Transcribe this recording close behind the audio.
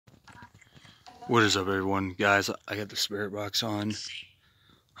What is up, everyone? Guys, I got the spirit box on.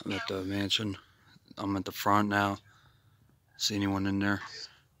 I'm at the mansion. I'm at the front now. See anyone in there?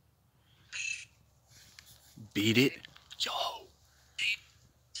 Beat it? Yo!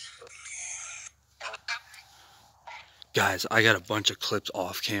 Guys, I got a bunch of clips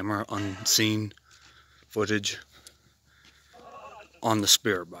off camera, unseen footage on the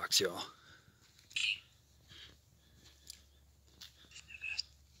spirit box, y'all.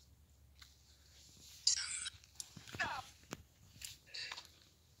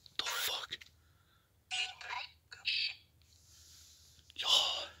 The fuck?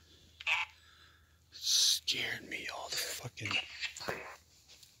 Y'all. Scared me, y'all. The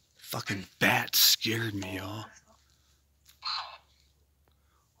fucking bat scared me, y'all.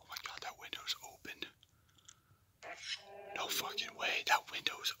 Oh my god, that window's open. No fucking way, that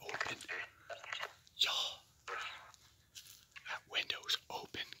window's open. Y'all. That window's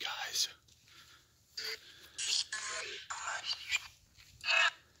open, guys.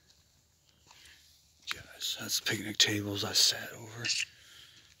 Guys, that's the picnic tables I sat over. The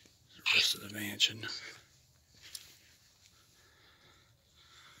rest of the mansion.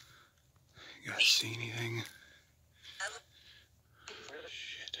 You guys see anything?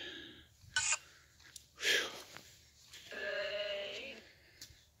 Shit. Whew.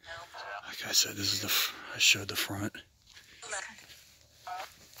 Like I said, this is I showed the front.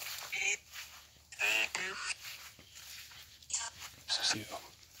 This is you.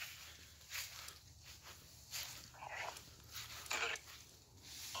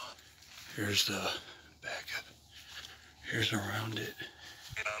 Here's the back up. Here's around it.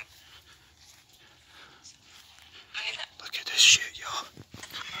 Look at this shit, y'all.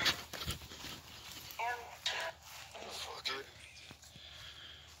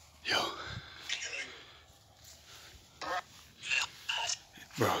 Yo.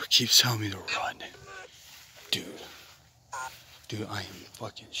 Bro, it keeps telling me to run. Dude. Dude, I am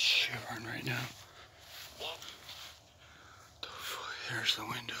fucking shivering right now. There's the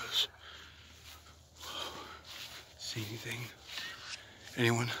windows. See anything?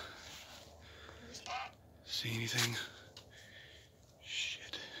 Anyone? See anything?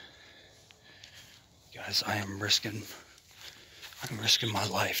 Shit. Guys, I'm risking my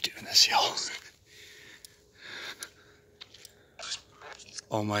life doing this, y'all.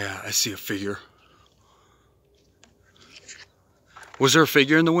 Oh my god, I see a figure. Was there a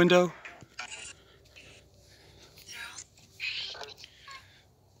figure in the window?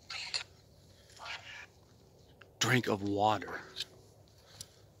 Drink of water.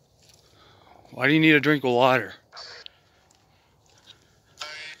 Why do you need a drink of water?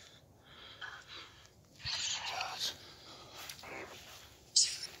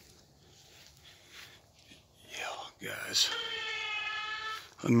 Yo, guys.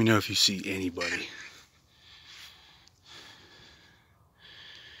 Let me know if you see anybody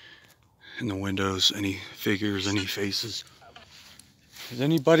in the windows, any figures, any faces. Is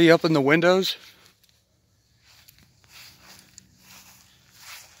anybody up in the windows?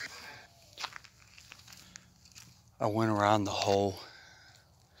 I went around the whole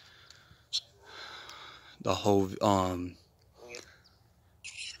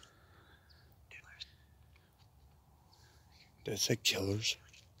did it say killers?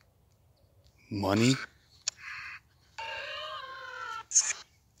 Money?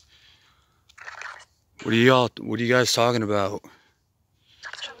 What are you guys talking about?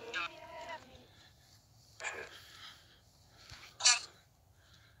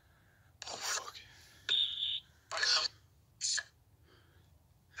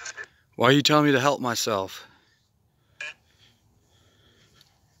 Why are you telling me to help myself?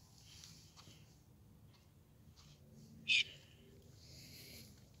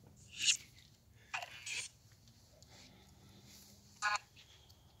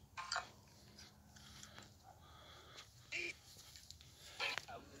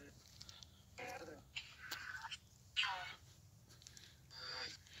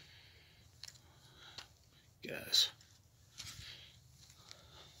 Guys.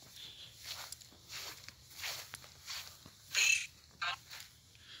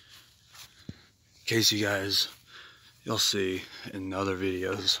 In case you guys, you'll see in other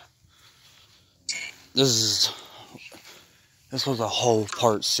videos. This was a whole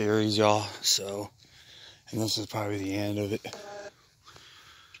part series, y'all. So, and this is probably the end of it.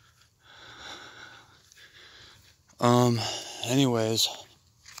 Anyways,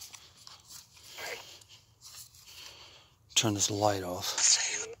 turn this light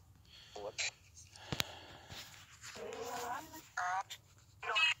off.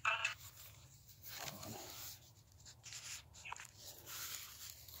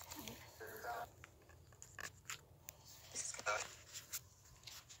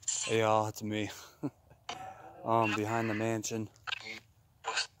 Hey y'all, it's me. Behind the mansion.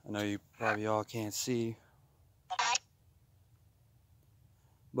 I know you probably all can't see,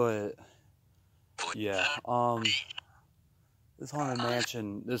 but yeah, this haunted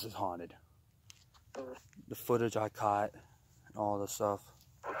mansion, this is haunted. The footage I caught and all the stuff.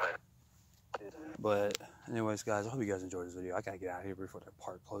 But anyways, guys, I hope you guys enjoyed this video. I gotta get out of here before the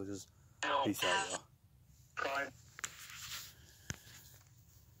park closes. Peace out, y'all.